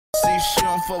See, she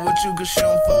don't fuck with you cause she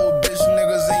don't fuck with bitch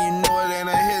niggas, and you know it ain't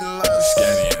a hidden love.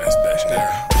 Scanny ass bitch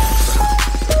there.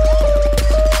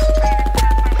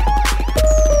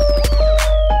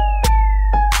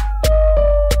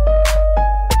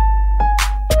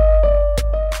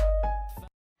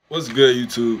 What's good,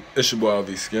 YouTube? It's your boy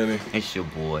LV Skinny. It's your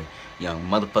boy, young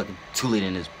motherfucking Tulip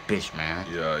in this bitch, man.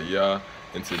 Yeah.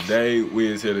 And today we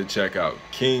is here to check out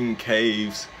King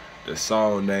Caves. The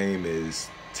song name is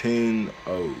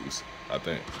 10'O'S, I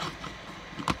think.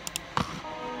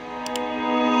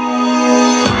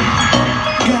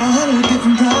 Got 100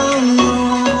 different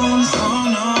problems. Oh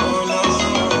no.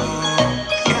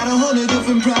 Got 100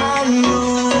 different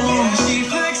problems. She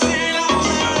flexing on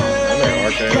me.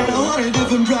 Got 100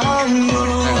 different problems. I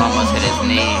almost hit his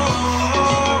knee.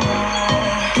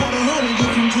 Got 100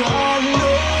 different problems.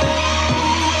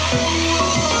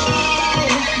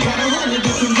 Got 100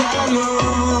 different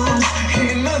problems.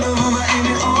 Ain't none of them I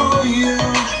aiming on you.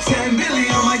 10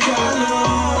 billion on my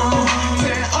collar.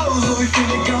 10'O'S, what we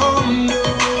finna gon' do.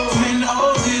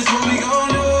 10'O'S is what we gon'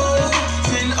 do.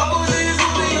 10'O'S is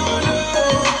what we gon' do.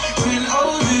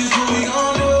 10'O'S is what we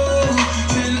gon' do.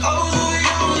 10'O'S what we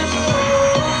gon' do.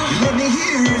 Let me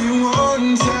hear you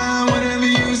one time. Whenever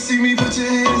you see me, put your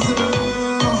hands up.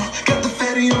 Got the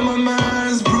fatty on my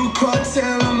mind. Brew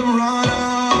cartel on the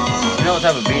runner. You know what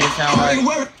type of beat it sound like?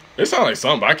 It sounds like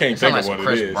something, but I can't think of what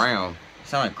Chris it is. Brown. It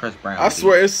sound like Chris Brown. I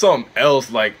swear it's something else,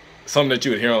 like something that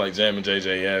you would hear on like Jam and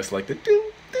JJS, like the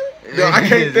doo doo. No, I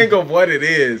can't think of what it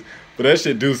is, but that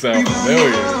shit do sound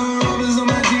familiar.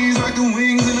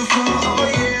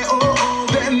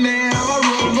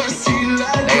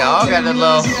 They all got the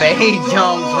little fade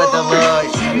jumps with the little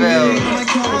smell. The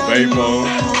vapo.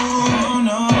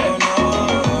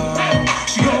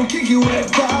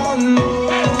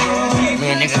 Me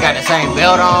and niggas got the same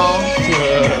belt on.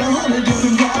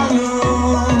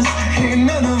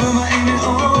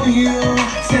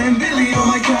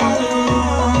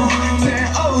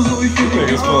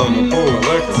 Niggas pulling the pool of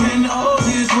liquor.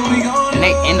 And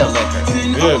they in the liquor.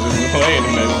 Yeah, just playing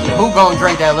in that shit. Who gon'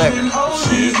 drink that liquor?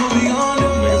 Shit.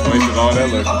 Niggas wasted all that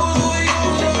liquor.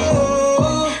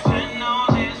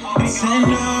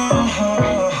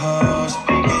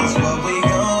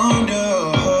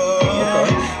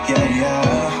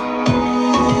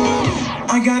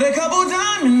 I got a couple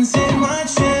diamonds in my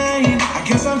chain. I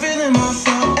guess I'm feeling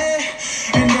myself, eh?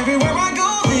 And everywhere I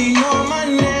go, they know my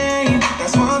name.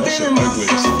 That's why I'm feeling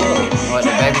myself, eh? What,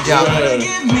 the baby job?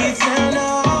 Give me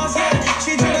 10'O'S.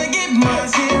 She tryna get my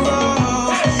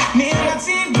zeros. Me and my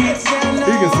team get 10'O'S.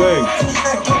 He can sing.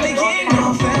 So call me king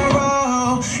of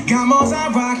Pharaoh. Got most I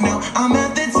rock now. I'm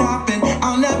at the top and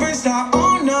I'll never stop.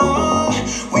 Oh no.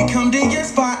 We come to your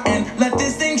spot and let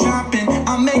this thing drop in.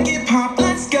 I'll make it pop.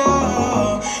 Let's go.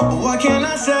 What can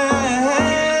I say?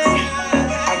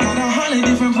 I got 100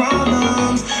 different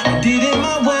problems. I did it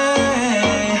my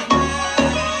way.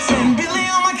 10 billion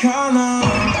on my collar.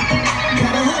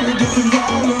 Got 100 different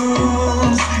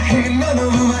problems. Ain't none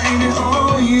of them I aiming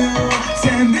on you.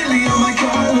 10 billion on my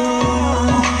collar.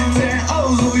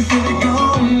 10'O'S, what we finna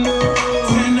gon' do.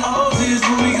 10'O'S is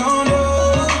what we gon' do.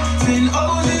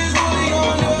 10'O'S is what we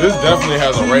gon' do. This definitely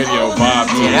has a radio vibe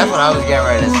to it. Yeah, that's what I was getting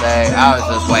ready to say. I was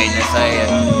just waiting to say it.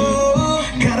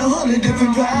 Got 100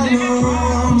 different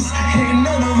problems. Ain't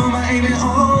none of them I aiming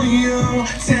on you.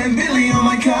 10 billion on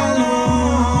my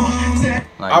collar.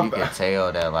 Like, you could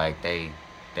tell that, like, they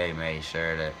made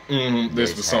sure that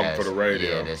this was something for the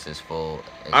radio. Yeah, this is full.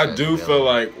 I do feel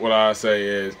like what I say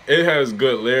is it has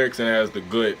good lyrics and it has the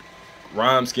good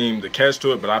rhyme scheme to catch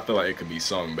to it, but I feel like it could be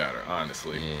sung better,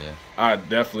 honestly. Yeah. I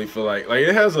definitely feel like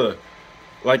it has a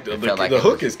the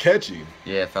hook is catchy.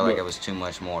 Yeah, it felt like it was too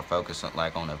much more focused on,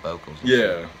 like, on the vocals. And Yeah.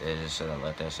 shit. They just should have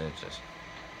let that shit just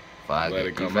Let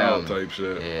it come out type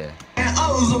shit. Yeah.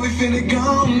 10'O'S, what we finna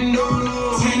gon'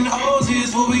 do. 10'O'S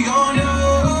is what we gon' do.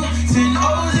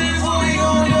 10'O'S is what we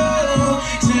gon' do.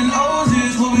 10'O'S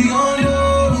is what we gon' do.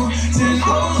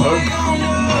 10'O'S what we gon' do.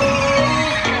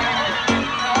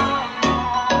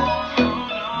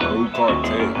 Blue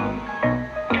Cartel.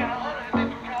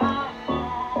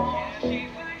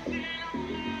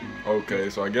 Okay,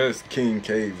 so I guess King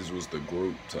Caves was the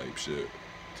group type shit.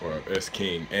 Or it's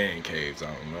King and Caves, I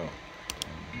don't know.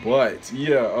 But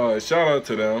yeah, shout out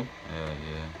to them. Yeah.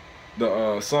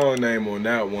 The song name on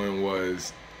that one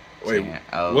was wait,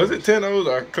 10'O'S. was it 10'O'S?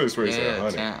 I could have sworn it said Yeah,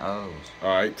 100. 10'O'S.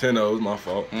 Alright, 10'O'S, my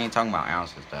fault. He ain't talking about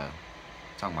ounces though.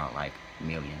 Talking about like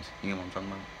millions. You know what I'm talking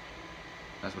about?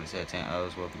 That's what he said.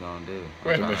 10'O'S, what we gonna do?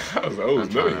 Wait a minute, that was O's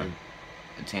million.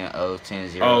 10'O'S, 10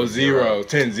 zeros. Oh, 0,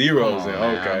 10 zeros. Come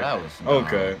on, Okay. man, that was dumb.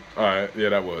 Okay. All right. Yeah,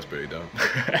 that was pretty dumb.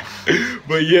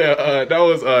 But yeah, that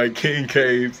was King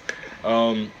Caves.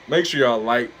 Make sure y'all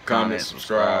like, comment,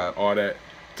 subscribe, all that.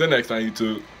 Till next time,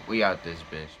 YouTube. We out this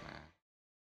bitch,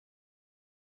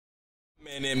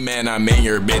 man. Man, I'm in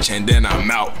your bitch and then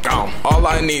I'm out, gone. All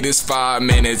I need is 5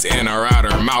 minutes in or out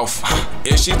her mouth.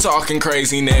 If she talking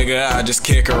crazy, nigga, I just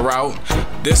kick her out.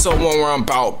 This a one where I'm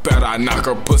bout, bet I knock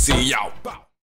her pussy out.